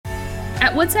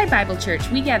At Woodside Bible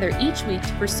Church, we gather each week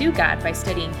to pursue God by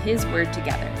studying His Word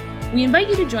together. We invite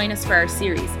you to join us for our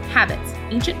series, Habits,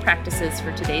 Ancient Practices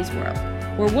for Today's World,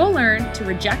 where we'll learn to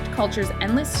reject culture's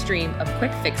endless stream of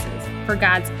quick fixes for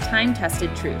God's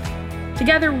time-tested truth.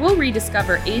 Together, we'll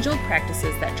rediscover age-old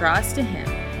practices that draw us to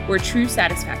Him, where true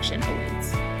satisfaction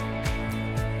awaits.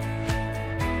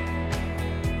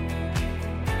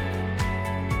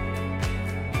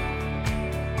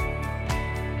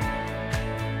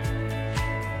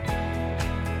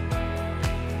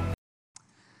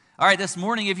 All right, this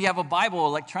morning, if you have a Bible,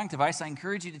 electronic device, I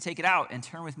encourage you to take it out and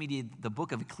turn with me to the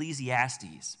book of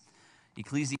Ecclesiastes.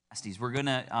 Ecclesiastes. We're going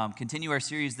to continue our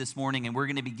series this morning, and we're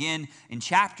going to begin in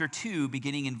chapter 2,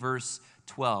 beginning in verse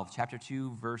 12. Chapter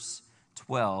 2, verse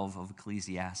 12 of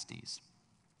Ecclesiastes.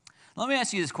 Let me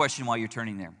ask you this question while you're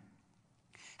turning there.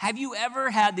 Have you ever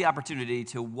had the opportunity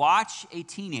to watch a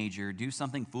teenager do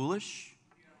something foolish?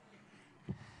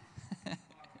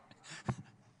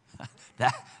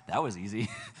 That was easy.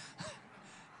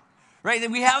 Right,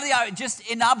 then we have just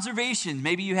in observation,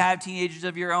 maybe you have teenagers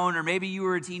of your own, or maybe you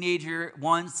were a teenager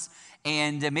once,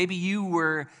 and maybe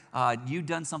you'd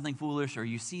done something foolish, or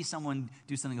you see someone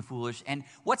do something foolish, and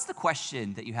what's the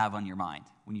question that you have on your mind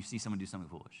when you see someone do something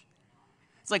foolish?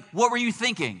 It's like, what were you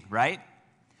thinking, right?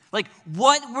 Like,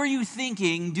 what were you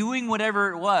thinking doing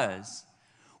whatever it was?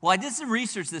 Well, I did some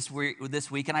research this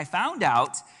week, and I found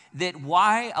out that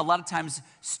why a lot of times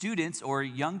students or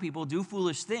young people do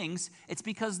foolish things, it's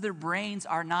because their brains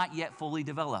are not yet fully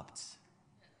developed.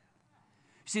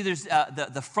 See, there's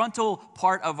the frontal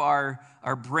part of our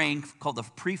brain called the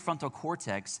prefrontal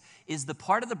cortex is the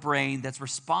part of the brain that's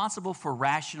responsible for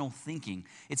rational thinking.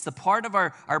 It's the part of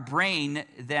our brain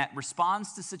that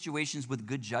responds to situations with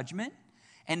good judgment,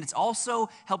 and it also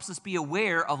helps us be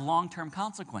aware of long-term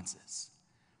consequences.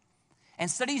 And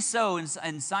studies show,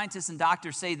 and scientists and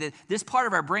doctors say that this part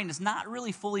of our brain is not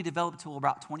really fully developed until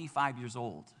about 25 years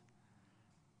old.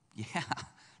 Yeah,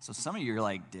 so some of you are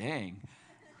like, dang.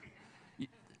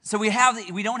 So we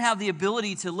don't have the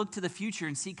ability to look to the future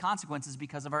and see consequences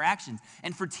because of our actions.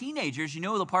 And for teenagers, you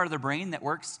know the part of their brain that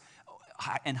works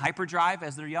in hyperdrive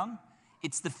as they're young?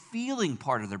 It's the feeling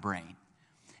part of their brain.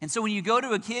 And so when you go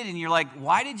to a kid and you're like,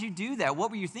 why did you do that? What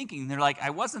were you thinking? And they're like,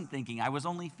 I wasn't thinking, I was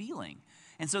only feeling.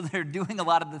 And so they're doing a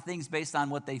lot of the things based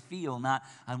on what they feel, not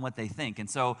on what they think. And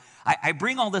so I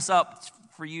bring all this up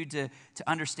for you to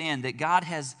understand that God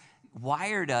has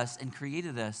wired us and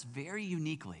created us very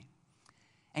uniquely.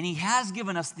 And He has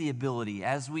given us the ability,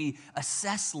 as we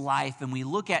assess life and we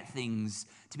look at things,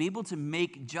 to be able to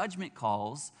make judgment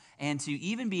calls and to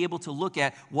even be able to look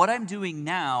at what I'm doing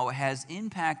now has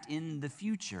impact in the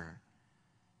future.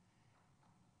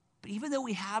 But even though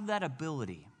we have that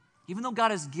ability, even though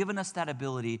God has given us that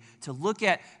ability to look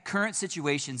at current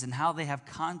situations and how they have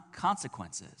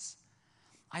consequences,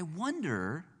 I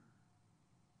wonder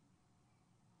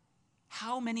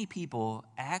how many people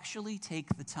actually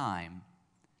take the time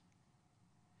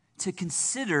to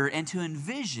consider and to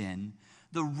envision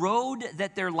the road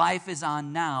that their life is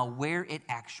on now, where it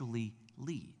actually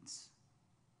leads.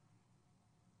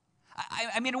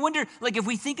 I wonder, if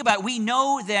we think about it, we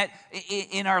know that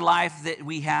in our life that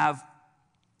we have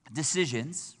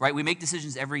decisions, right? We make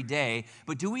decisions every day,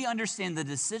 but do we understand the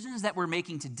decisions that we're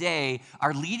making today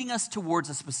are leading us towards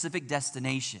a specific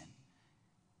destination?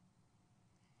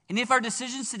 And if our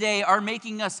decisions today are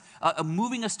making us,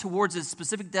 moving us towards a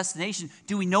specific destination,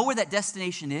 do we know where that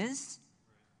destination is?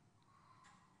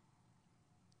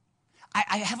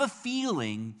 I have a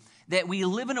feeling that we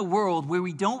live in a world where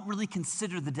we don't really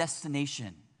consider the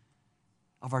destination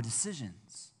of our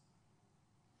decisions.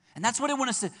 And that's what I want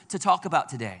us to talk about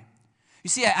today. You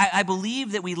see, I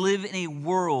believe that we live in a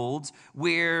world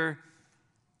where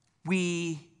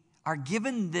we are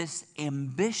given this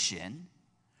ambition,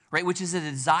 right, which is a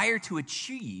desire to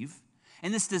achieve.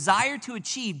 And this desire to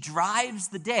achieve drives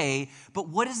the day, but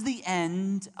what is the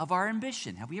end of our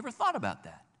ambition? Have we ever thought about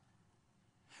that?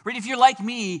 Right, if you're like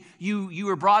me, you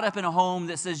were brought up in a home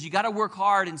that says you got to work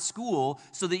hard in school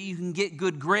so that you can get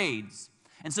good grades.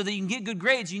 And so that you can get good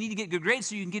grades, you need to get good grades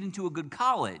so you can get into a good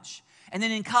college. And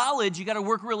then in college, you got to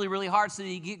work really, really hard so that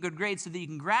you get good grades so that you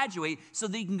can graduate, so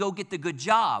that you can go get the good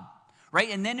job,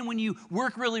 right? And then when you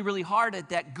work really, really hard at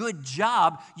that good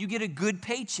job, you get a good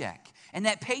paycheck. And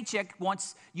that paycheck,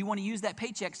 you want to use that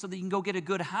paycheck so that you can go get a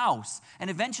good house. And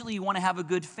eventually you want to have a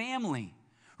good family.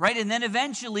 Right? And then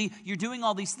eventually you're doing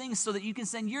all these things so that you can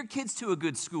send your kids to a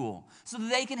good school, so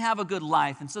that they can have a good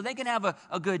life, and so they can have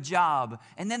a good job.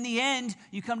 And then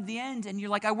you come to the end and you're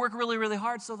like, I work really, really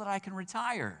hard so that I can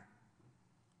retire.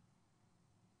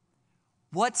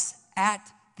 What's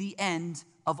at the end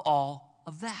of all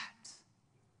of that?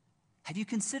 Have you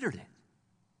considered it?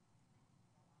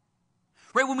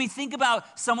 Right, when we think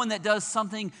about someone that does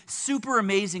something super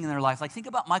amazing in their life, like think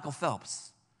about Michael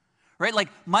Phelps, right? Like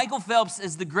Michael Phelps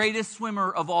is the greatest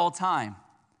swimmer of all time.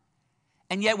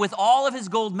 And yet with all of his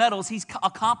gold medals, he's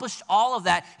accomplished all of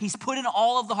that. He's put in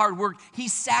all of the hard work.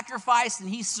 He's sacrificed and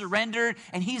he's surrendered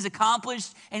and he's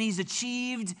accomplished and he's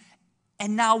achieved.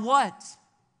 And now what?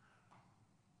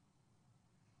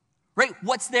 Right,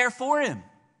 what's there for him?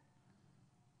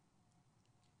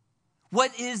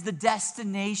 What is the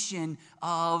destination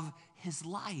of his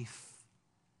life?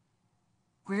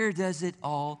 Where does it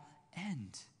all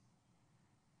end?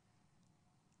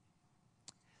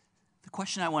 The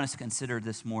question I want us to consider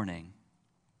this morning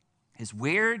is,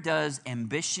 where does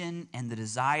ambition and the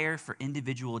desire for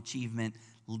individual achievement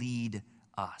lead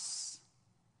us?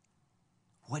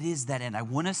 What is that end? I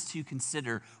want us to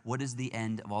consider, what is the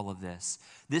end of all of this?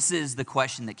 This is the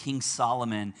question that King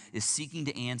Solomon is seeking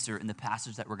to answer in the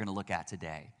passage that we're going to look at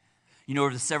today. You know,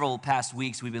 over the several past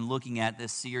weeks, we've been looking at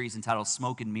this series entitled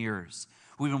Smoke and Mirrors.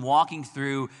 We've been walking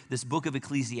through this book of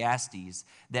Ecclesiastes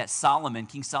that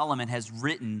King Solomon has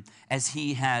written as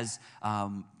he has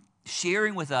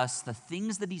sharing with us the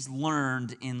things that he's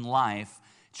learned in life,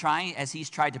 as he's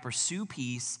tried to pursue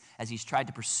peace, as he's tried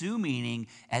to pursue meaning,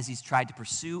 as he's tried to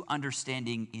pursue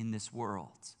understanding in this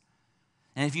world.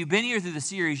 And if you've been here through the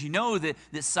series, you know that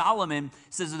Solomon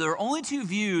says that there are only two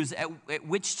views at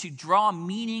which to draw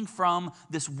meaning from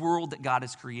this world that God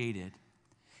has created.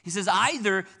 He says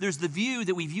either there's the view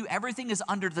that we view everything as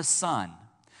under the sun,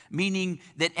 meaning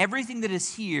that everything that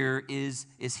is here is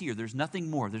here. There's nothing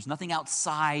more. There's nothing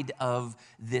outside of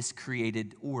this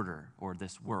created order, or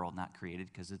this world, not created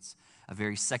because it's a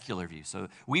very secular view. So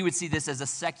we would see this as a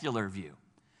secular view,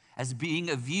 as being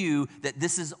a view that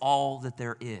this is all that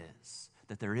there is,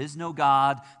 that there is no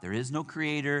God, there is no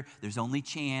creator, there's only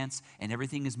chance, and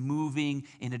everything is moving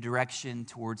in a direction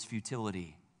towards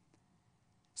futility.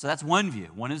 So that's one view.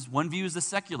 One view is the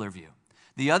secular view.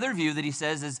 The other view that he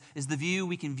says is the view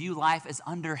we can view life as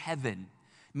under heaven,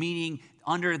 meaning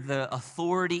under the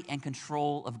authority and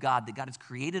control of God, that God has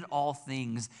created all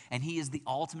things and he is the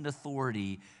ultimate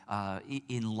authority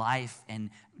in life and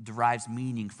derives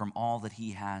meaning from all that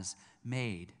he has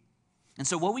made. And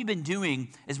so what we've been doing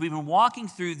is we've been walking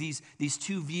through these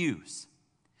two views.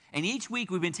 And each week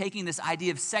we've been taking this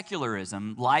idea of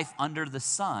secularism, life under the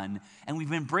sun, and we've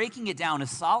been breaking it down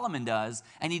as Solomon does,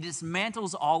 and he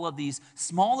dismantles all of these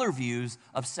smaller views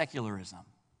of secularism.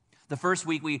 The first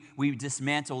week we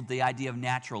dismantled the idea of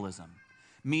naturalism,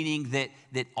 meaning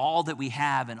that all that we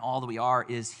have and all that we are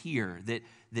is here,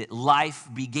 that life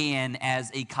began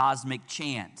as a cosmic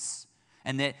chance,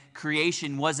 and that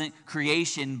creation wasn't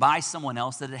creation by someone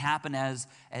else, that it happened as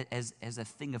a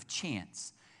thing of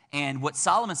chance. And what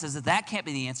Solomon says is that can't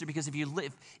be the answer, because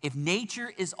if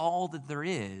nature is all that there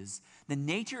is, then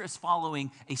nature is following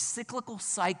a cyclical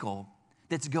cycle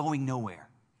that's going nowhere.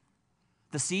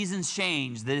 The seasons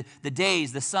change, the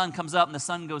days, the sun comes up and the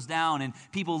sun goes down, and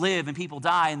people live and people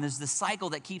die, and there's this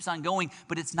cycle that keeps on going,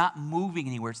 but it's not moving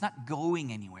anywhere. It's not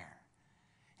going anywhere.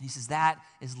 And he says that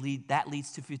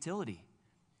leads to futility.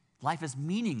 Life is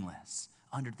meaningless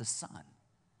under the sun.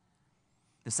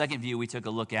 The second view we took a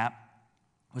look at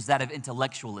was that of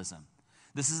intellectualism.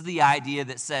 This is the idea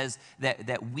that says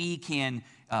that we can,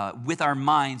 with our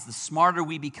minds, the smarter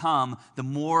we become, the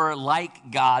more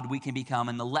like God we can become,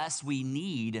 and the less we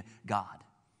need God.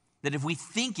 That if we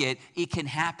think it can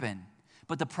happen.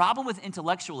 But the problem with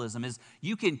intellectualism is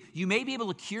you may be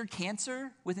able to cure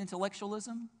cancer with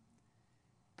intellectualism,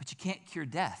 but you can't cure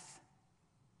death.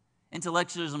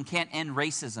 Intellectualism can't end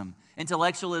racism.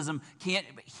 Intellectualism can't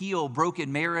heal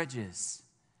broken marriages.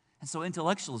 And so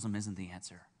intellectualism isn't the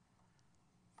answer.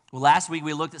 Well, last week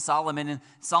we looked at Solomon, and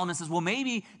Solomon says, well,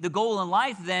 maybe the goal in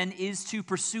life then is to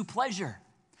pursue pleasure.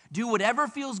 Do whatever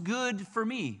feels good for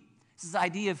me. This is the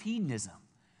idea of hedonism.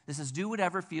 This is do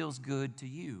whatever feels good to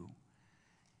you.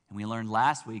 And we learned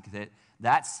last week that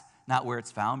that's not where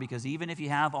it's found, because even if you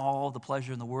have all the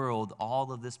pleasure in the world,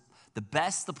 all of this,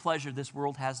 the pleasure this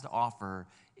world has to offer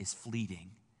is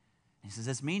fleeting. And he says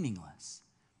it's meaningless.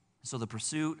 So the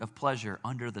pursuit of pleasure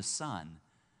under the sun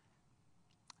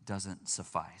doesn't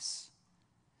suffice.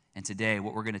 And today,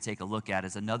 what we're going to take a look at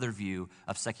is another view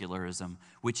of secularism,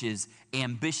 which is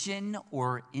ambition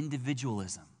or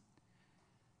individualism.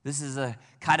 This is a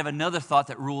kind of another thought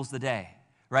that rules the day,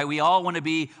 right? We all want to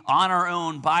be on our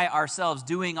own, by ourselves,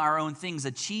 doing our own things,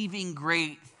 achieving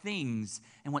great things.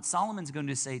 And what Solomon's going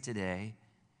to say today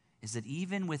is that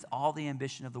even with all the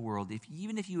ambition of the world,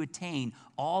 even if you attain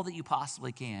all that you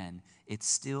possibly can, it's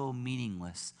still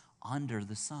meaningless under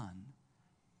the sun.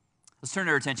 Let's turn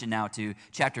our attention now to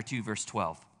chapter 2, verse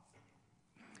 12.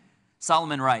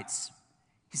 Solomon writes,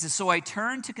 he says, "So I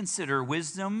turn to consider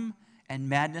wisdom and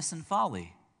madness and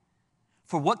folly.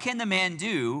 For what can the man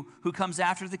do who comes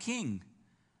after the king?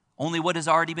 Only what has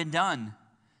already been done.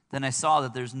 Then I saw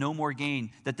that there is more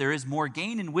gain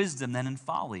in wisdom than in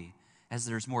folly, as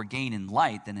there is more gain in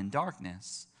light than in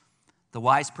darkness. The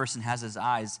wise person has his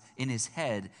eyes in his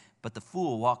head, but the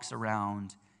fool walks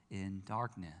around in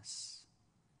darkness."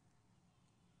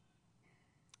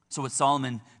 So what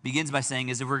Solomon begins by saying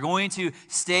is, if we're going to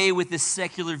stay with this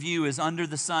secular view as under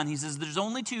the sun, he says there's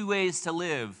only two ways to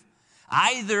live.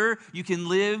 Either you can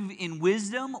live in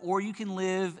wisdom or you can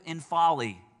live in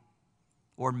folly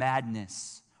or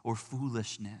madness or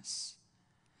foolishness.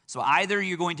 So either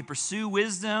you're going to pursue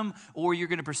wisdom or you're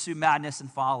going to pursue madness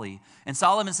and folly. And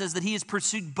Solomon says that he has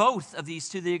pursued both of these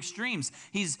to the extremes.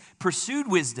 He's pursued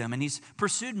wisdom and he's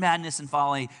pursued madness and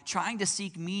folly, trying to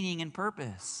seek meaning and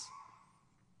purpose.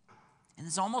 And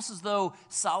it's almost as though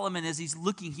Solomon, as he's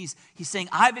looking, he's saying,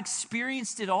 I've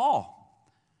experienced it all.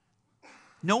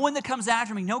 No one that comes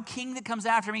after me, no king that comes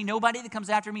after me, nobody that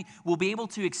comes after me will be able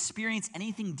to experience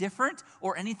anything different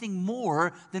or anything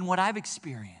more than what I've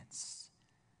experienced.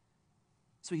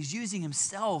 So he's using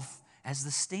himself as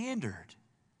the standard.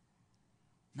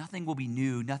 Nothing will be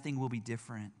new, nothing will be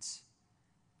different.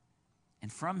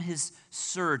 And from his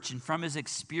search and from his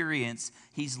experience,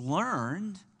 he's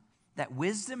learned that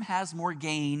wisdom has more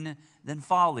gain than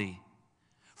folly.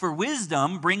 For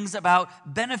wisdom brings about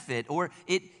benefit, or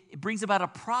it brings about a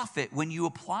profit when you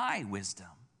apply wisdom.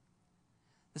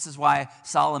 This is why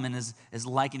Solomon is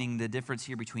likening the difference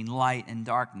here between light and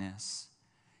darkness.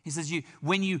 He says,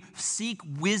 when you seek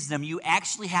wisdom, you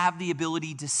actually have the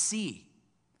ability to see.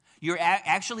 You're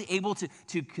actually able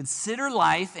to consider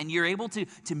life, and you're able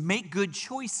to make good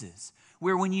choices.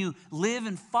 Where when you live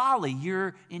in folly,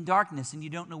 you're in darkness and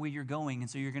you don't know where you're going, and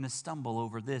so you're going to stumble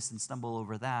over this and stumble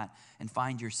over that and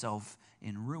find yourself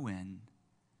in ruin.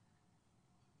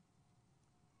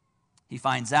 He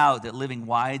finds out that living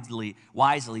wisely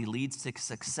leads to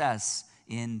success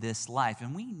in this life,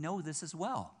 and we know this as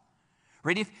well.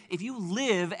 Right? If you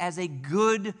live as a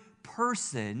good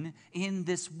person in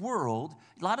this world,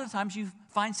 a lot of times you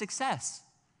find success.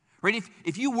 Right?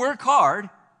 If you work hard,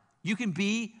 you can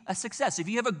be a success. If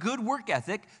you have a good work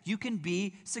ethic, you can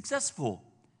be successful.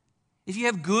 If you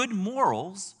have good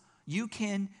morals, you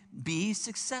can be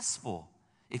successful.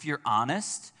 If you're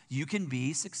honest, you can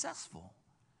be successful.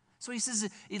 So he says,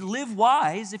 live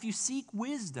wise. If you seek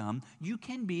wisdom, you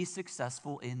can be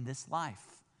successful in this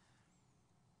life.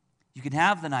 You can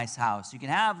have the nice house. You can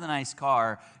have the nice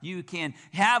car. You can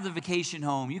have the vacation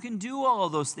home. You can do all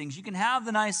of those things. You can have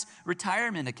the nice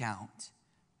retirement account.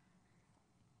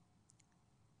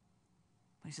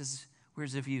 But he says,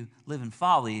 whereas if you live in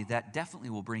folly, that definitely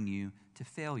will bring you to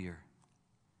failure.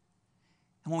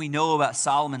 And what we know about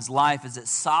Solomon's life is that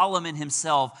Solomon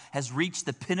himself has reached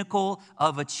the pinnacle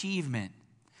of achievement.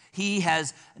 He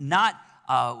has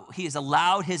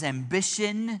allowed his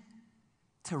ambition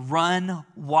to run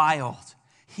wild.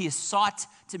 He has sought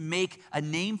to make a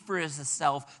name for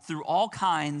himself through all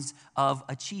kinds of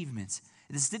achievements.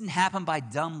 This didn't happen by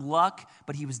dumb luck,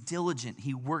 but he was diligent.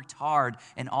 He worked hard,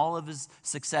 and all of his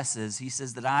successes, he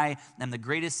says that I am the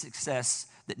greatest success,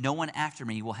 that no one after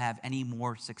me will have any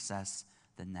more success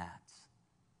than that.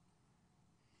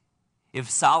 If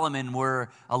Solomon were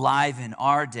alive in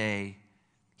our day,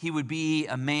 he would be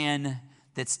a man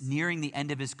that's nearing the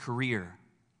end of his career,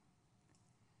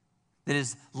 that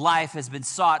his life has been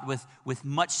sought with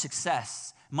much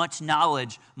success, much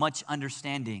knowledge, much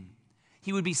understanding.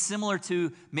 He would be similar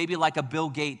to maybe like a Bill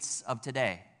Gates of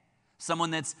today. Someone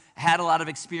that's had a lot of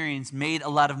experience, made a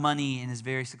lot of money, and is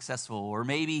very successful. Or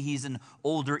maybe he's an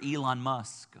older Elon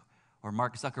Musk or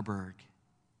Mark Zuckerberg.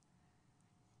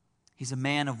 He's a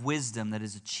man of wisdom that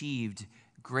has achieved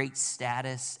great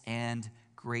status and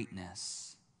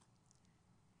greatness.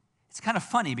 It's kind of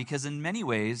funny because in many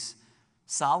ways,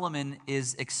 Solomon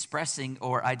is expressing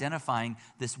or identifying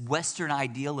this Western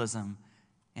idealism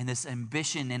and this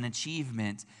ambition and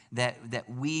achievement that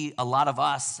a lot of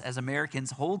us as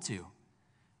Americans hold to.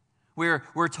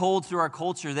 We're told through our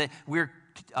culture that we're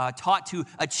taught to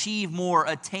achieve more,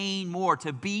 attain more,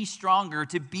 to be stronger,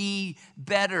 to be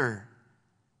better.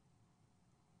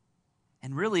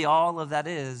 And really all of that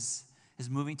is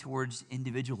moving towards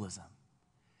individualism.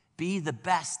 Be the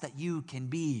best that you can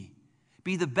be.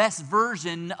 Be the best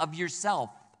version of yourself.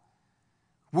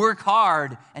 Work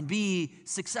hard and be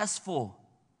successful.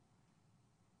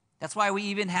 That's why we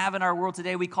even have in our world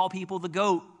today, we call people the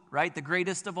GOAT, right? The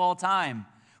greatest of all time.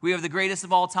 We have the greatest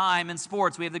of all time in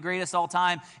sports. We have the greatest of all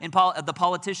time in the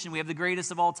politician. We have the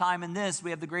greatest of all time in this. We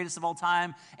have the greatest of all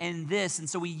time in this. And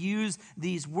so we use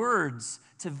these words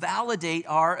to validate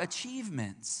our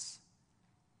achievements.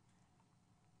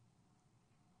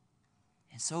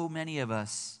 And so many of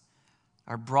us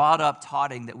are brought up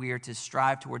taughting that we are to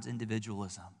strive towards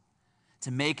individualism, to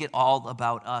make it all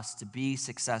about us, to be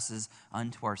successes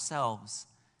unto ourselves.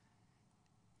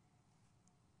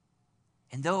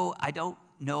 And though I don't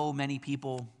know many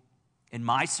people in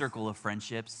my circle of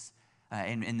friendships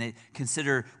and they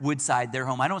consider Woodside their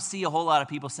home, I don't see a whole lot of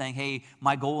people saying, hey,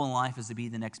 my goal in life is to be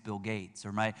the next Bill Gates,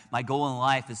 or my goal in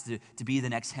life is to be the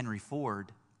next Henry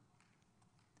Ford.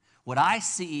 What I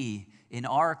see in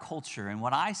our culture and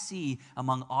what I see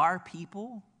among our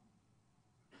people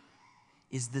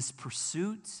is this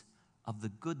pursuit of the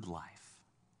good life.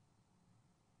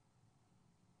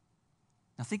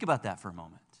 Now think about that for a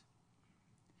moment.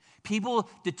 People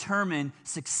determine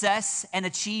success and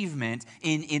achievement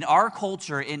in our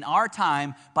culture, in our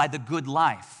time, by the good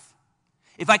life.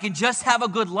 If I can just have a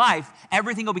good life,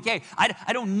 everything will be okay.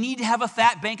 I don't need to have a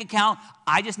fat bank account.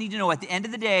 I just need to know at the end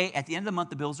of the day, at the end of the month,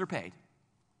 the bills are paid.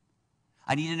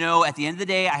 I need to know at the end of the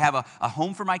day, I have a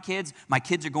home for my kids. My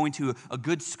kids are going to a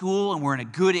good school, and we're in a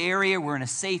good area. We're in a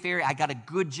safe area. I got a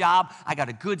good job. I got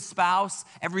a good spouse.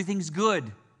 Everything's good.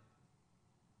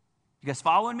 You guys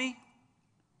following me?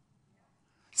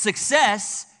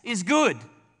 Success is good.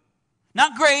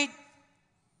 Not great.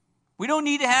 We don't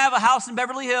need to have a house in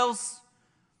Beverly Hills.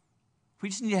 We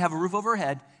just need to have a roof over our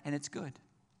head, and it's good.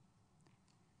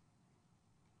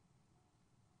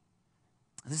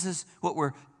 This is what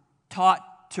we're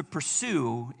taught to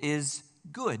pursue, is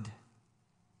good.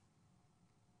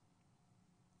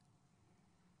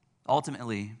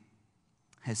 Ultimately,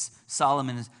 as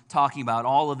Solomon is talking about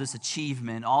all of this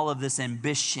achievement, all of this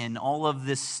ambition, all of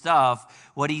this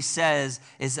stuff, what he says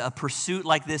is a pursuit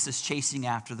like this is chasing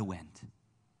after the wind.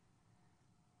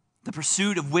 The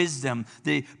pursuit of wisdom,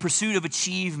 the pursuit of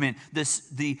achievement,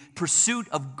 the pursuit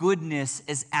of goodness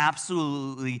is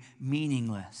absolutely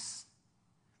meaningless.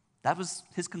 That was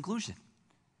his conclusion.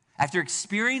 After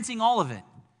experiencing all of it,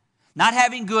 not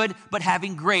having good, but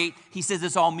having great, he says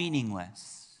it's all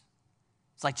meaningless.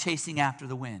 It's like chasing after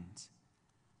the wind.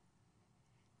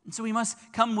 And so we must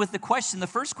come with the question. The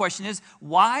first question is,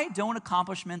 why don't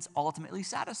accomplishments ultimately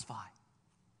satisfy?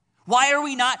 Why are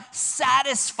we not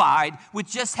satisfied with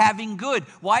just having good?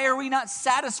 Why are we not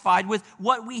satisfied with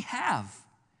what we have?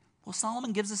 Well,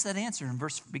 Solomon gives us that answer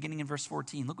beginning in verse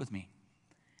 14. Look with me.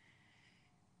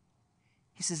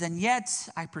 He says, and yet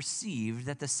I perceived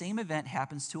that the same event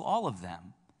happens to all of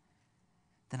them.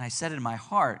 Then I said in my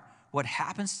heart, what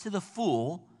happens to the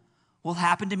fool will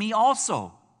happen to me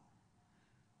also.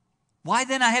 Why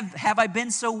then have I been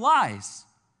so wise?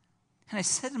 And I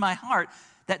said in my heart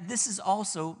that this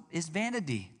is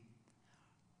vanity.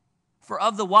 For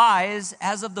of the wise,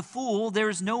 as of the fool, there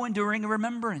is no enduring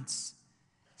remembrance,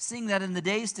 seeing that in the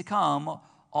days to come,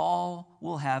 all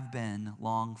will have been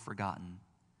long forgotten.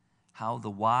 How the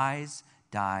wise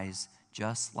dies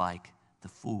just like the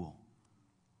fool.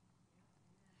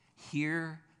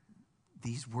 Hear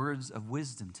these words of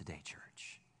wisdom today,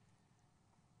 church.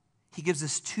 He gives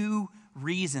us two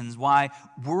reasons why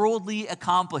worldly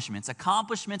accomplishments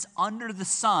under the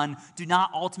sun, do not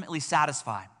ultimately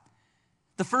satisfy.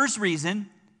 The first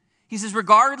reason, he says,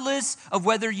 regardless of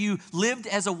whether you lived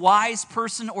as a wise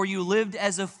person or you lived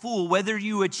as a fool, whether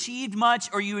you achieved much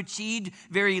or you achieved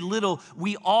very little,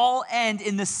 we all end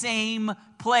in the same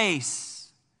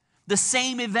place. The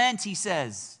same event, he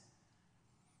says.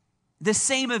 The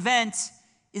same event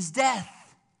is death.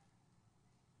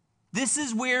 This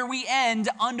is where we end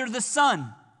under the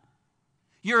sun.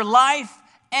 Your life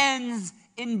ends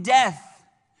in death.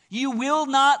 You will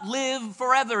not live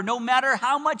forever, no matter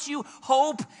how much you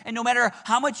hope and no matter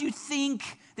how much you think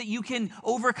that you can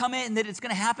overcome it and that it's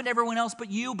going to happen to everyone else but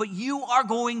you are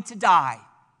going to die.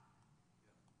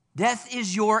 Death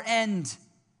is your end.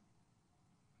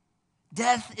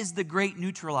 Death is the great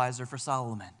neutralizer for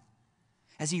Solomon,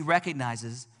 as he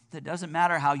recognizes that it doesn't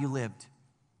matter how you lived.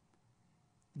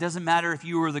 It doesn't matter if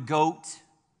you were the goat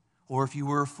or if you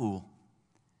were a fool.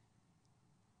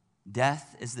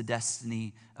 Death is the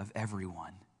destiny of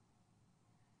everyone.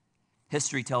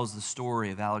 History tells the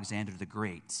story of Alexander the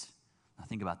Great. Now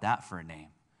think about that for a name.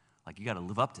 Like, you got to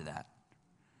live up to that.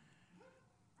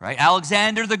 Right?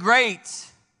 Alexander the Great,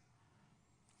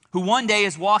 who one day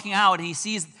is walking out and he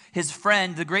sees his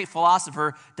friend, the great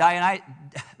philosopher,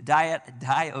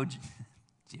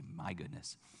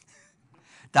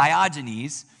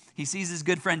 Diogenes. He sees his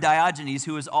good friend Diogenes,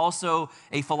 who is also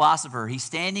a philosopher. He's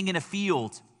standing in a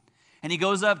field. And he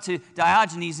goes up to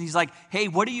Diogenes and he's like, hey,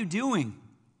 what are you doing?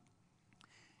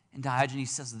 And Diogenes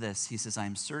says this. He says,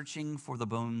 I'm searching for the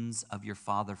bones of your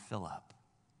father Philip,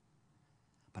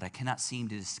 but I cannot seem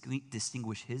to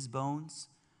distinguish his bones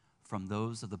from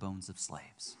those of the bones of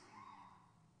slaves.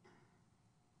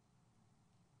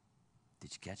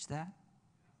 Did you catch that?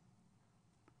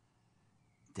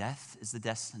 Death is the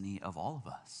destiny of all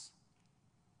of us.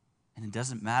 And it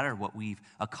doesn't matter what we've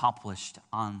accomplished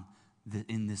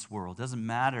in this world. It doesn't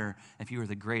matter if you were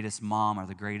the greatest mom or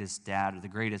the greatest dad or the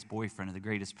greatest boyfriend or the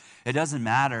greatest. It doesn't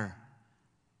matter.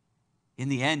 In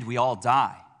the end, we all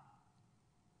die.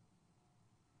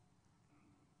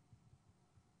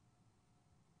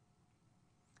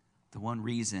 One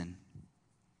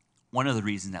of the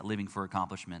reasons that living for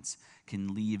accomplishments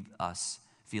can leave us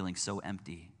feeling so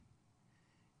empty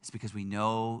is because we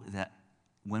know that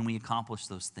when we accomplish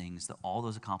those things, that all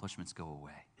those accomplishments go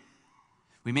away.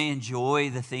 We may enjoy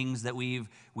the things that we've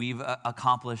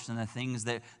accomplished and the things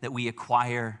that we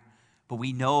acquire, but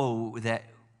we know that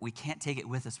we can't take it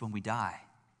with us when we die,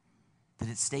 that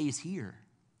it stays here.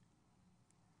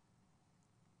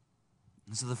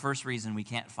 And so the first reason we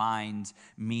can't find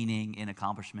meaning in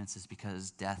accomplishments is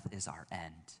because death is our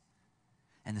end.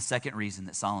 And the second reason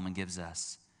that Solomon gives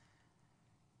us,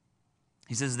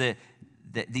 he says that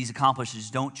these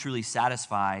accomplishments don't truly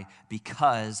satisfy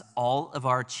because all of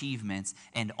our achievements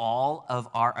and all of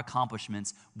our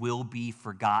accomplishments will be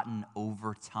forgotten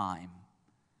over time.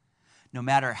 No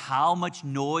matter how much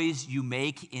noise you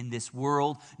make in this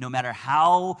world, no matter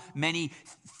how many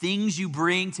things you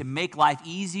bring to make life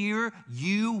easier,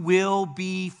 you will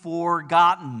be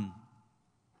forgotten.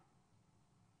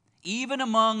 Even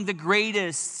among the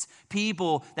greatest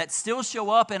people that still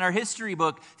show up in our history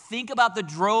book, think about the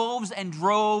droves and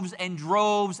droves and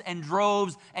droves and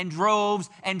droves and droves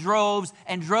and droves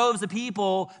and droves of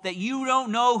people that you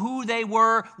don't know who they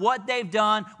were, what they've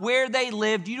done, where they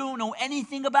lived. You don't know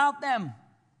anything about them.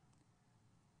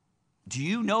 Do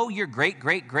you know your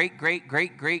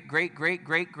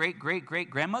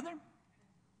great-great-great-great-great-great-great-great-great-great-great-great-grandmother?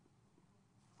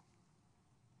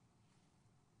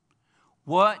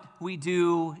 What we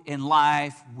do in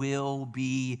life will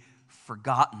be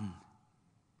forgotten.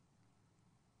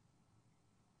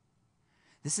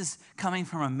 This is coming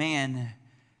from a man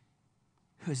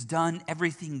who has done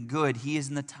everything good. He is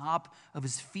in the top of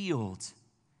his field.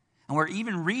 And we're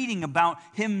even reading about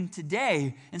him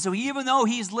today. And so even though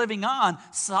he's living on,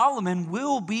 Solomon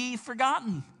will be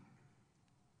forgotten.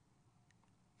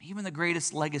 Even the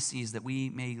greatest legacies that we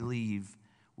may leave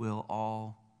will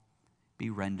all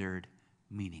be rendered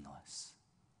meaningless.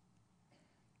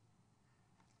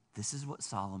 This is what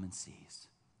Solomon sees.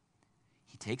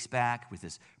 He takes back with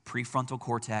his prefrontal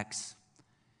cortex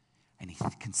and he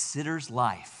considers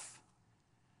life.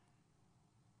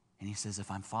 And he says,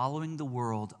 if I'm following the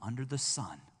world under the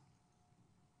sun,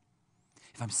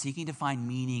 if I'm seeking to find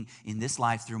meaning in this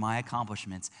life through my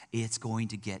accomplishments, it's going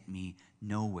to get me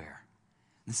nowhere.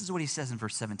 And this is what he says in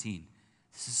verse 17.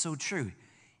 This is so true.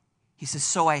 He says,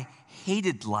 so I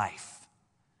hated life.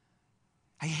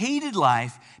 I hated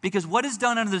life because what is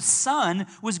done under the sun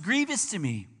was grievous to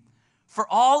me. For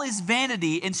all is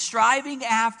vanity and striving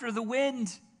after the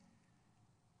wind.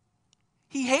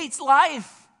 He hates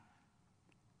life.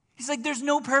 He's like, there's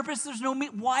no purpose, there's no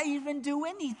meaning. Why even do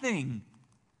anything?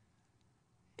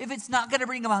 If it's not going to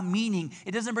bring about meaning,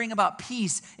 it doesn't bring about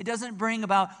peace, it doesn't bring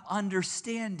about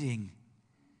understanding.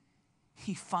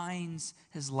 He finds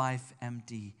his life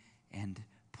empty and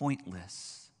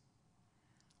pointless.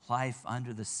 Life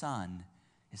under the sun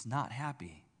is not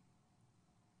happy.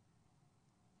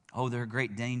 Oh, there are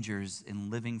great dangers in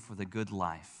living for the good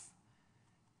life.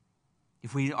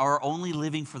 If we are only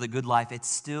living for the good life, it's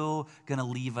still going to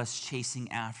leave us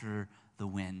chasing after the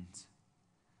wind.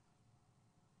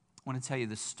 I want to tell you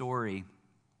the story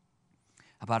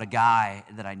about a guy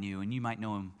that I knew, and you might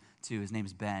know him too. His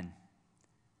name's Ben.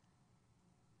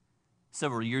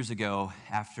 Several years ago,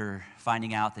 after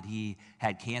finding out that he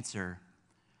had cancer,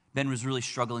 Ben was really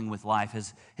struggling with life.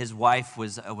 His wife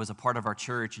was a part of our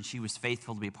church, and she was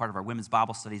faithful to be a part of our women's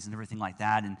Bible studies and everything like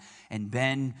that. And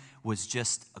Ben was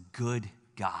just a good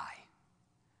guy.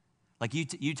 Like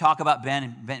you talk about Ben,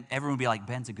 and Ben, everyone would be like,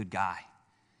 Ben's a good guy.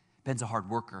 Ben's a hard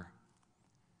worker.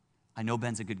 I know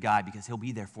Ben's a good guy because he'll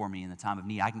be there for me in the time of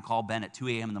need. I can call Ben at 2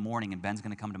 a.m. in the morning, and Ben's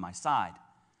going to come to my side.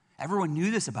 Everyone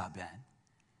knew this about Ben.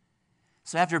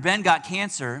 So after Ben got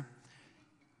cancer,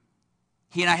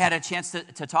 he and I had a chance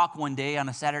to talk one day on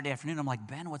a Saturday afternoon. I'm like,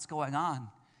 Ben, what's going on? And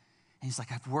he's like,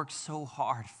 I've worked so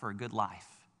hard for a good life.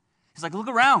 He's like, look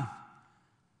around.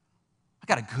 I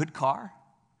got a good car.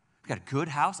 I got a good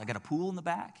house. I got a pool in the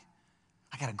back.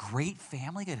 I got a great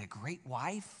family, I got a great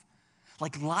wife.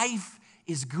 Like, life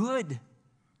is good.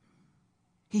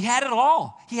 He had it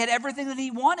all. He had everything that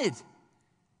he wanted.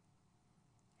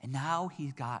 And now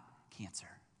he's got cancer.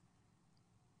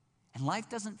 And life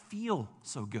doesn't feel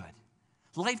so good.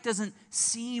 Life doesn't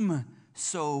seem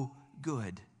so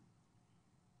good.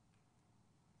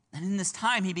 And in this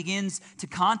time, he begins to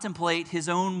contemplate his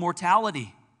own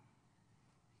mortality.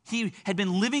 He had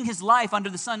been living his life under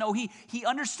the sun. Oh, he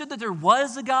understood that there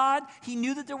was a God. He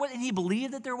knew that there was, and he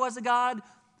believed that there was a God,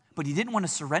 but he didn't want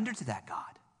to surrender to that God.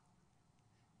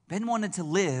 Ben wanted to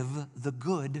live the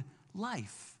good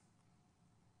life.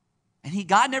 And he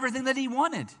got everything that he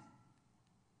wanted.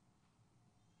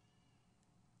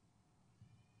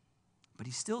 But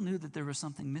he still knew that there was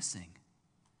something missing.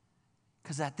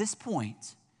 Because at this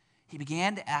point, he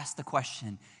began to ask the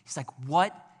question, he's like,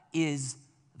 what is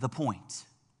the point?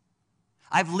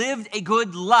 I've lived a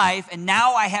good life and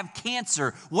now I have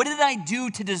cancer. What did I do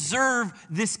to deserve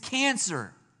this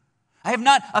cancer? I have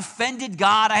not offended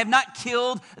God. I have not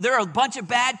killed. There are a bunch of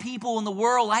bad people in the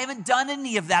world. I haven't done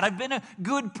any of that. I've been a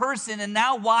good person, and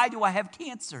now why do I have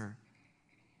cancer?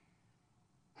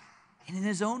 And in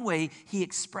his own way, he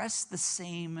expressed the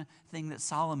same thing that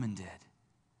Solomon did.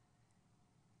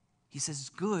 He says,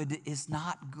 good is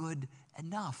not good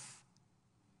enough.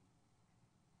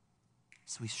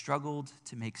 So he struggled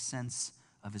to make sense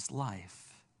of his life.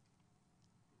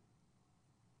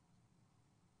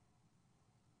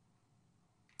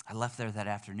 I left there that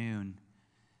afternoon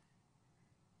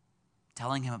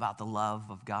telling him about the love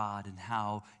of God and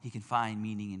how he can find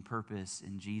meaning and purpose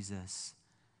in Jesus.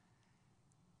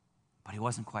 But he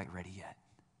wasn't quite ready yet.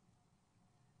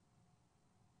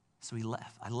 So he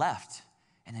left. I left,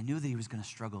 and I knew that he was going to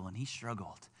struggle, and he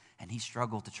struggled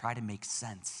to try to make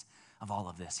sense of all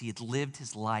of this. He had lived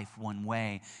his life one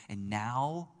way, and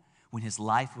now, when his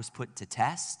life was put to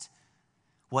test,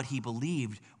 what he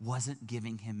believed wasn't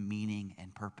giving him meaning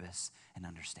and purpose and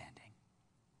understanding.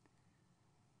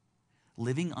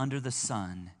 Living under the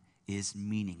sun is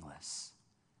meaningless.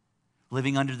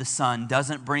 Living under the sun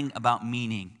doesn't bring about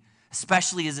meaning,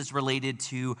 especially as it's related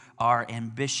to our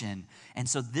ambition. And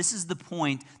so this is the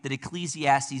point that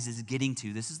Ecclesiastes is getting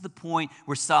to. This is the point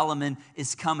where Solomon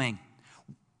is coming.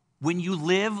 When you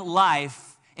live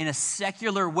life in a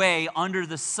secular way under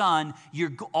the sun,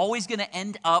 you're always going to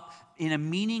end up in a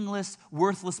meaningless,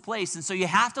 worthless place. And so you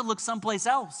have to look someplace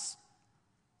else.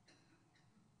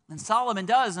 And Solomon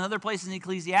does. In other places in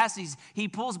Ecclesiastes, he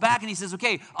pulls back and he says,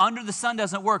 okay, under the sun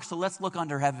doesn't work, so let's look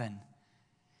under heaven.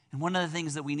 And one of the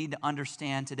things that we need to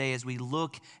understand today as we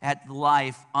look at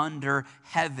life under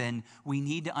heaven, we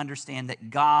need to understand that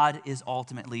God is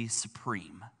ultimately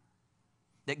supreme.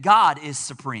 That God is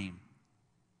supreme.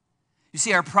 You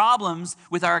see, our problems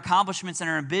with our accomplishments and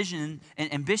our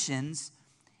ambitions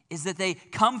is that they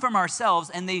come from ourselves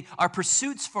and they are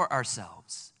pursuits for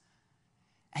ourselves.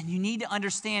 And you need to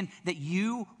understand that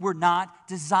you were not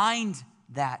designed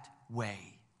that way.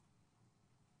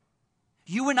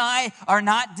 You and I are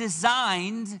not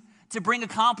designed to bring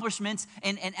accomplishments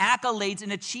and accolades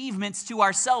and achievements to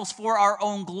ourselves for our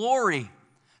own glory.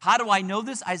 How do I know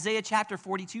this? Isaiah chapter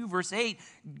 42, verse 8,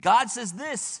 God says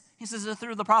this. He says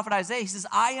through the prophet Isaiah, he says,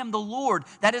 I am the Lord,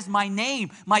 that is my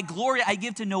name. My glory I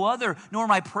give to no other, nor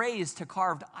my praise to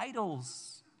carved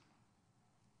idols.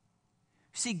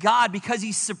 See, God, because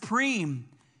he's supreme,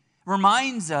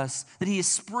 reminds us that he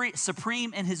is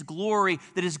supreme in his glory,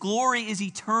 that his glory is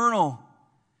eternal,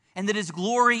 and that his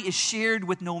glory is shared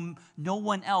with no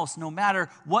one else. No matter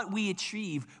what we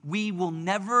achieve, we will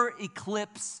never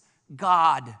eclipse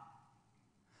God.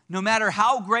 No matter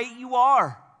how great you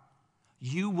are,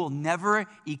 you will never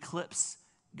eclipse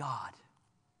God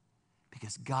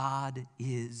because God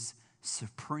is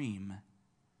supreme.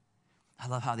 I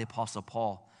love how the Apostle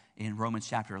Paul in Romans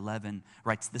chapter 11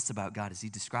 writes this about God as he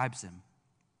describes him.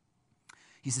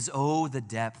 He says, oh, the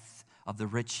depth of the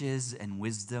riches and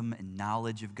wisdom and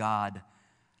knowledge of God.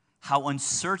 How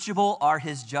unsearchable are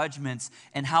his judgments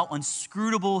and how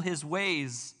inscrutable his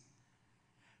ways.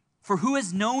 For who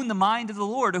has known the mind of the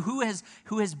Lord? Or who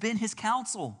has been his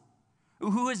counsel?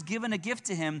 Who has given a gift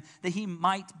to him that he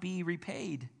might be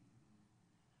repaid?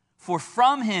 For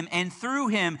from him and through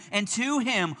him and to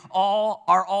him all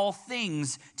are all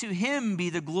things. To him be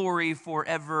the glory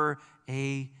forever.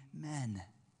 Amen.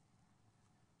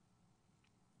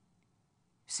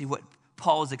 See, what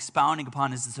Paul is expounding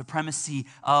upon is the supremacy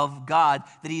of God,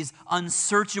 that he's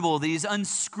unsearchable, that he's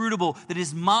unscrutable, that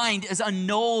his mind is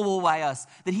unknowable by us,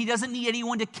 that he doesn't need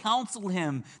anyone to counsel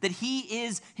him, that he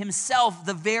is himself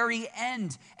the very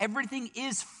end. Everything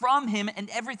is from him and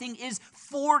everything is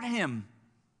for him.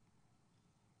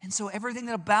 And so everything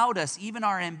about us, even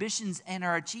our ambitions and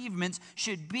our achievements,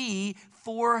 should be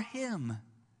for him.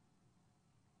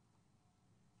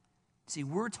 See,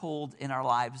 we're told in our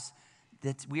lives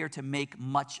that we are to make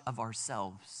much of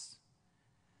ourselves.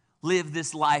 Live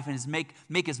this life and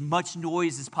make as much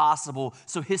noise as possible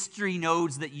so history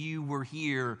knows that you were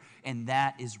here, and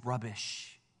that is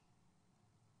rubbish.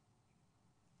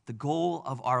 The goal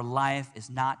of our life is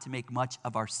not to make much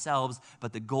of ourselves,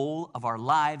 but the goal of our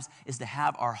lives is to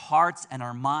have our hearts and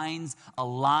our minds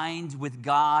aligned with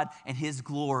God and his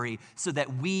glory so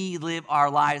that we live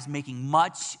our lives making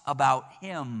much about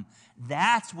him.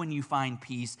 That's when you find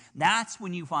peace. That's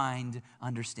when you find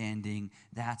understanding.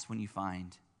 That's when you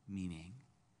find meaning.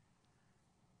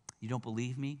 You don't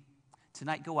believe me?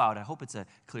 Tonight, go out. I hope it's a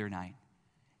clear night.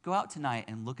 Go out tonight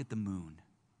and look at the moon.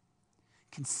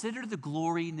 Consider the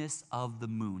gloriness of the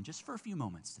moon just for a few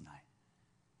moments tonight.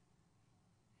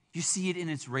 You see it in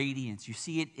its radiance. You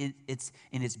see it in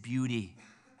its beauty.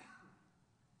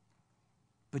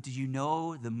 But do you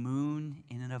know the moon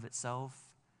in and of itself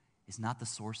is not the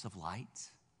source of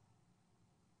light?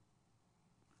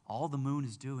 All the moon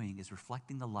is doing is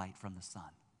reflecting the light from the sun.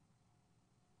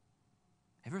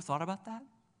 Have you ever thought about that?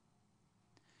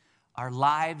 Our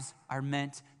lives are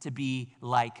meant to be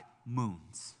like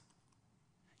moons.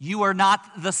 You are not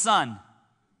the sun.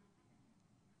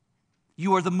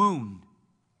 You are the moon.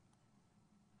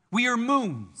 We are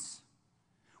moons,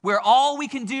 where all we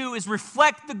can do is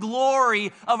reflect the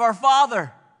glory of our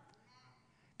Father.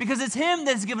 Because it's him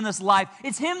that's given us life.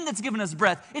 It's him that's given us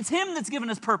breath. It's him that's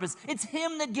given us purpose. It's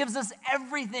him that gives us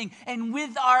everything. And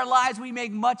with our lives, we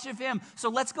make much of him. So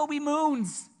let's go be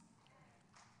moons.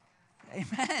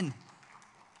 Amen.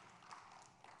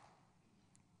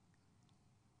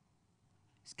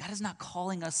 God is not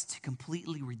calling us to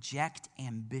completely reject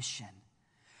ambition.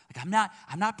 Like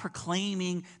I'm not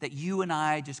proclaiming that you and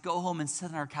I just go home and sit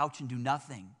on our couch and do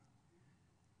nothing.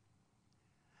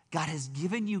 God has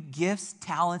given you gifts,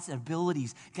 talents, and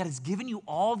abilities. God has given you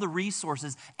all the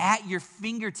resources at your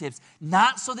fingertips,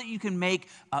 not so that you can make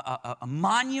a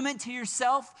monument to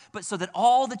yourself, but so that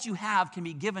all that you have can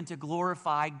be given to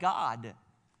glorify God.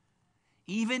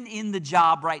 Even in the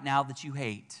job right now that you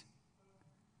hate.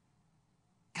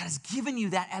 God has given you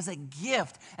that as a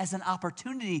gift, as an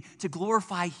opportunity to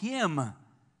glorify him.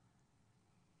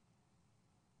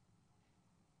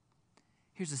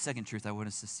 Here's the second truth I want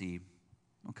us to see.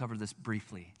 I'll cover this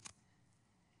briefly.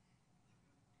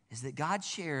 Is that God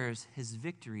shares his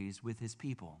victories with his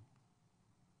people.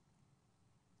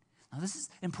 Now, this is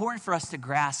important for us to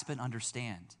grasp and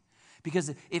understand.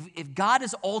 Because if God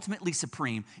is ultimately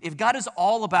supreme, if God is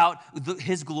all about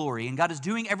his glory, and God is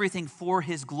doing everything for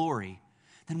his glory,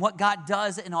 then what God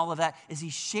does in all of that is he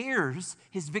shares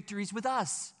his victories with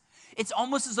us. It's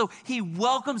almost as though he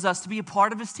welcomes us to be a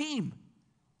part of his team.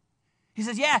 He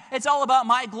says, yeah, it's all about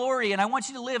my glory, and I want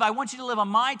you to live on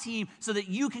my team so that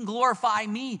you can glorify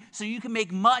me, so you can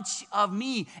make much of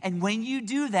me. And when you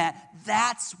do that,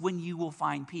 that's when you will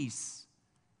find peace.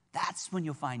 That's when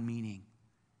you'll find meaning.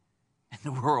 And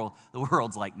the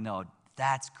world's like, no,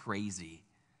 that's crazy.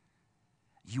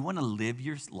 You want to live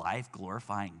your life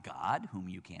glorifying God, whom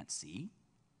you can't see?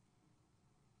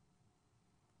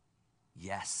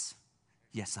 Yes,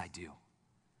 I do.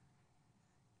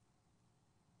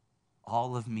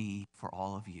 All of me for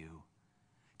all of you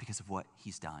because of what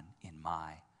he's done in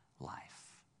my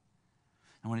life.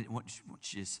 I want you to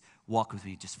just walk with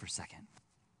me just for a second.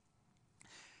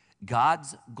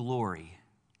 God's glory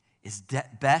is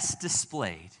best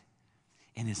displayed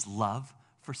in his love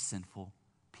for sinful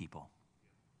people.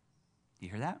 Do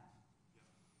you hear that?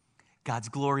 God's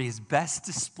glory is best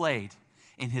displayed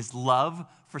in his love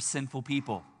for sinful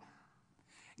people.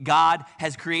 God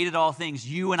has created all things.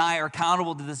 You and I are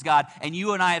accountable to this God. And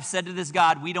you and I have said to this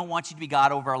God, we don't want you to be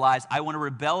God over our lives. I want to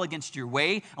rebel against your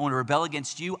way. I want to rebel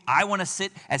against you. I want to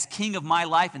sit as king of my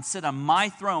life and sit on my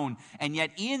throne. And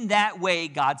yet in that way,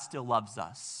 God still loves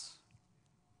us.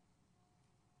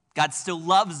 God still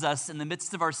loves us in the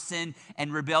midst of our sin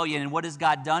and rebellion. And what has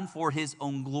God done for his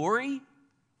own glory?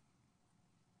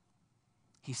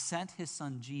 He sent his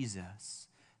son Jesus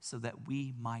so that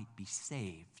we might be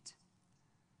saved.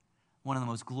 One of the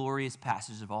most glorious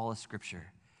passages of all of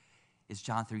Scripture is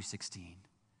John 3:16.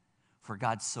 For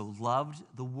God so loved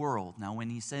the world. Now, when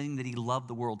he's saying that he loved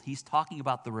the world, he's talking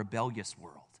about the rebellious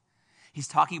world. He's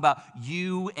talking about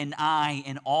you and I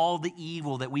and all the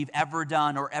evil that we've ever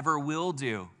done or ever will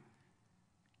do.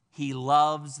 He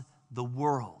loves the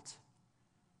world.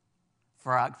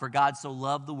 For God so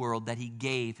loved the world that he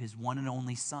gave his one and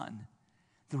only Son.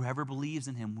 Whoever believes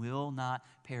in him will not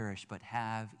perish but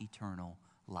have eternal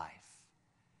life.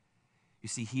 You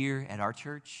see, here at our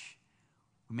church,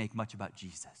 we make much about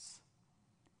Jesus.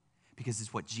 Because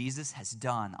it's what Jesus has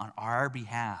done on our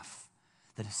behalf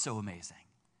that is so amazing.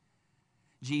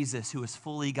 Jesus, who is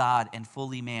fully God and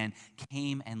fully man,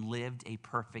 came and lived a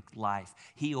perfect life.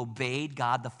 He obeyed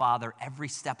God the Father every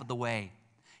step of the way.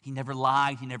 He never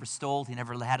lied, he never stole, he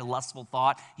never had a lustful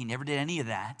thought, he never did any of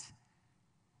that.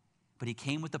 But he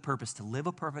came with the purpose to live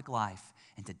a perfect life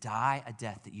and to die a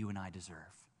death that you and I deserve.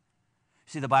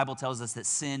 See, the Bible tells us that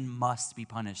sin must be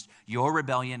punished. Your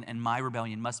rebellion and my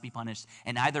rebellion must be punished.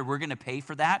 And either we're going to pay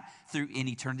for that through in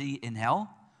eternity in hell,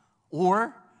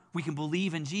 or we can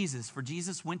believe in Jesus, for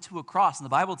Jesus went to a cross. And the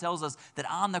Bible tells us that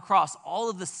on the cross, all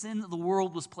of the sin of the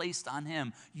world was placed on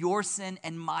him. Your sin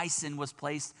and my sin was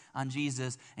placed on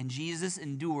Jesus. And Jesus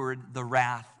endured the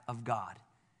wrath of God.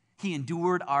 He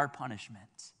endured our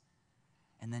punishment.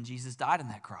 And then Jesus died on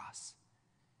that cross.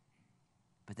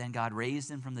 But then God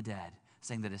raised him from the dead,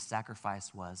 saying that his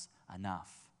sacrifice was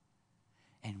enough.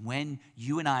 And when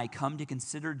you and I come to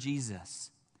consider Jesus,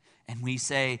 and we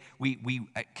say, we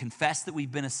confess that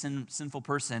we've been a sinful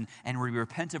person, and we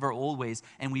repent of our old ways,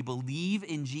 and we believe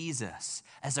in Jesus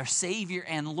as our Savior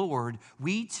and Lord,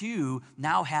 we too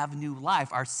now have new life.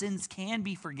 Our sins can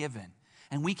be forgiven,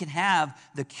 and we can have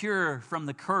the cure from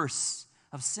the curse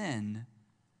of sin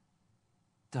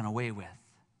done away with.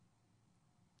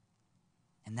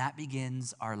 And that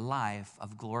begins our life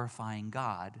of glorifying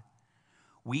God.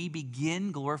 We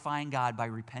begin glorifying God by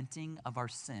repenting of our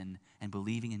sin and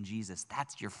believing in Jesus.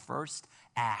 That's your first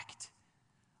act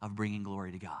of bringing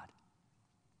glory to God.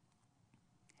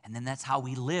 And then that's how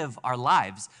we live our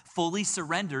lives, fully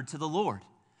surrendered to the Lord.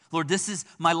 Lord, this is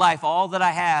my life. All that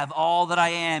I have, all that I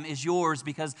am is yours,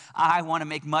 because I want to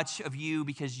make much of you,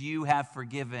 because you have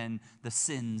forgiven the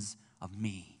sins of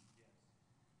me.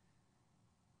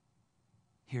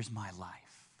 Here's my life.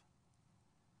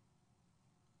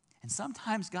 And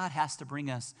sometimes God has to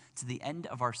bring us to the end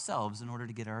of ourselves in order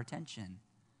to get our attention.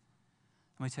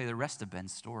 Let me tell you the rest of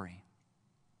Ben's story.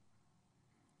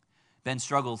 Ben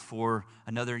struggled for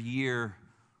another year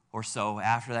or so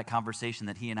after that conversation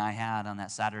that he and I had on that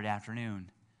Saturday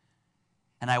afternoon.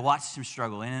 And I watched him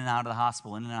struggle in and out of the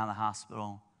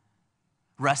hospital,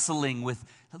 wrestling with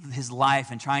his life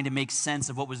and trying to make sense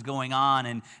of what was going on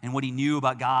and what he knew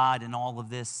about God and all of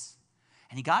this.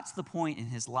 And he got to the point in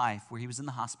his life where he was in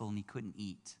the hospital and he couldn't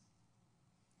eat.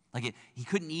 He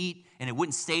couldn't eat, and it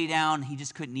wouldn't stay down. He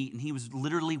just couldn't eat, and he was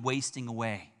literally wasting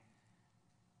away.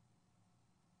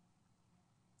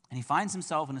 And he finds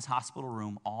himself in his hospital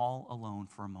room all alone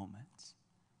for a moment.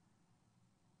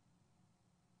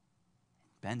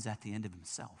 Ben's at the end of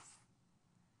himself.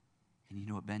 And you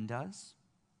know what Ben does?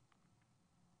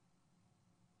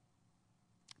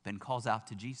 Ben calls out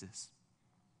to Jesus.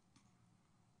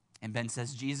 And Ben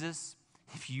says, Jesus,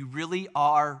 if you really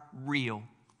are real,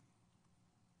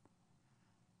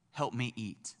 help me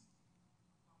eat.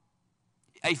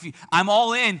 I'm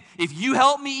all in. If you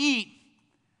help me eat,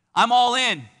 I'm all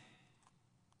in.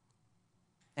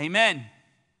 Amen.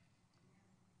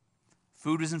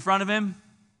 Food was in front of him.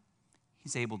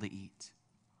 He's able to eat.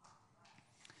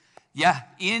 Yeah,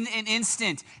 in an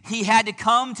instant, he had to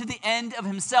come to the end of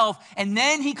himself, and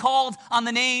then he called on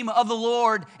the name of the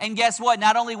Lord, and guess what?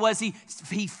 Not only was he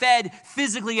fed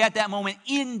physically at that moment,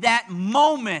 in that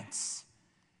moment,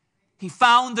 he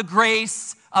found the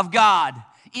grace of God.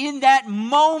 In that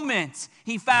moment,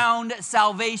 he found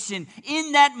salvation.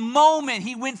 In that moment,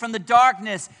 he went from the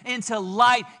darkness into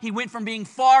light. He went from being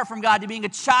far from God to being a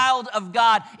child of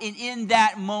God, and in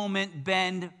that moment,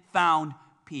 Ben found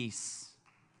peace.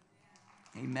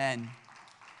 Amen.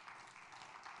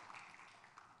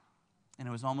 And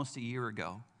it was almost a year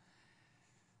ago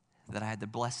that I had the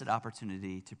blessed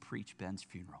opportunity to preach Ben's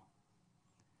funeral.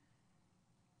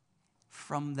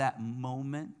 From that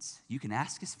moment, you can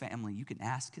ask his family, you can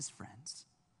ask his friends.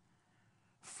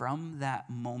 From that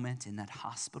moment in that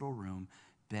hospital room,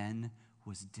 Ben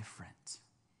was different.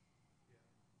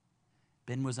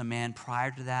 Ben was a man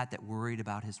prior to that worried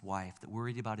about his wife, that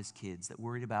worried about his kids, that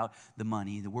worried about the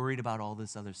money, that worried about all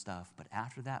this other stuff. But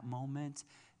after that moment,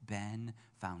 Ben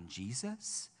found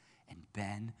Jesus, and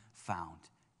Ben found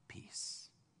peace.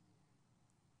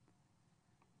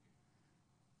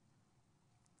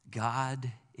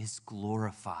 God is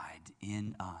glorified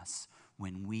in us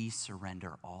when we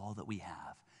surrender all that we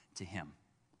have to him.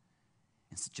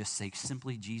 And just say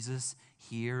simply, Jesus,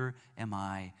 here am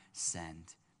I,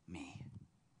 send me.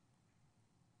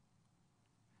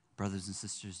 Brothers and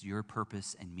sisters, your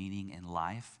purpose and meaning in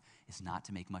life is not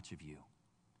to make much of you.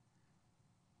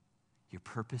 Your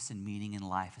purpose and meaning in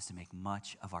life is to make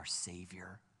much of our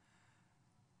Savior.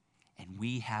 And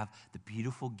we have the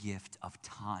beautiful gift of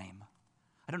time.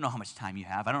 I don't know how much time you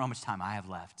have. I don't know how much time I have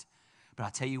left. But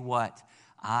I'll tell you what,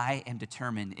 I am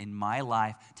determined in my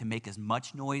life to make as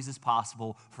much noise as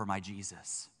possible for my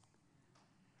Jesus.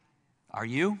 Are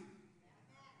you?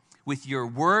 With your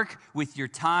work, with your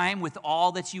time, with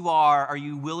all that you are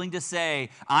you willing to say,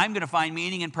 I'm going to find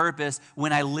meaning and purpose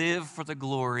when I live for the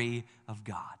glory of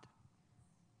God?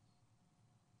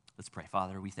 Let's pray.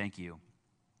 Father, we thank you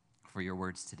for your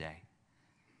words today.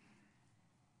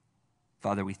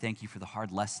 Father, we thank you for the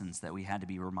hard lessons that we had to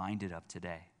be reminded of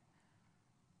today.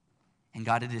 And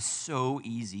God, it is so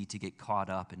easy to get caught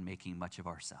up in making much of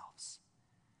ourselves.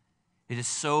 It is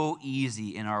so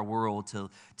easy in our world to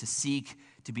seek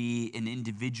to be an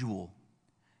individual,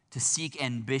 to seek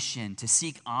ambition, to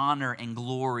seek honor and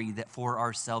glory that for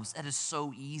ourselves. That is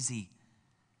so easy.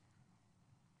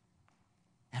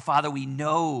 And Father, we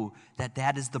know that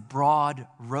that is the broad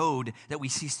road that we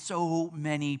see so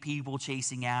many people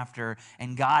chasing after.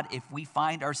 And God, if we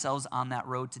find ourselves on that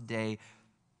road today,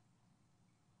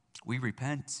 we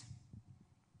repent.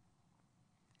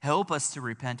 Help us to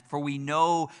repent, for we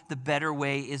know the better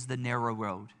way is the narrow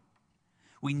road.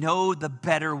 We know the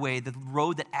better way, the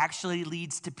road that actually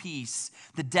leads to peace.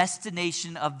 The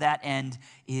destination of that end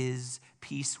is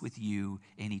peace with you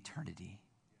in eternity.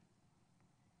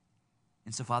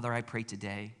 And so, Father, I pray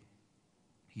today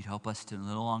you'd help us to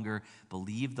no longer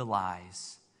believe the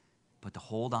lies, but to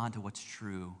hold on to what's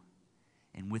true.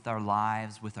 And with our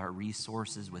lives, with our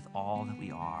resources, with all that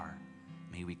we are,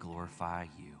 may we glorify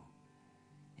you.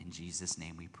 In Jesus'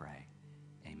 name we pray.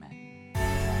 Amen.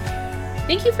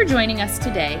 Thank you for joining us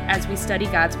today as we study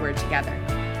God's Word together.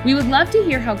 We would love to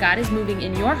hear how God is moving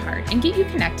in your heart and get you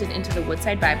connected into the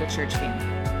Woodside Bible Church family.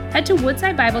 Head to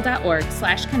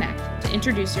woodsidebible.org/connect to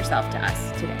introduce yourself to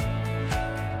us today.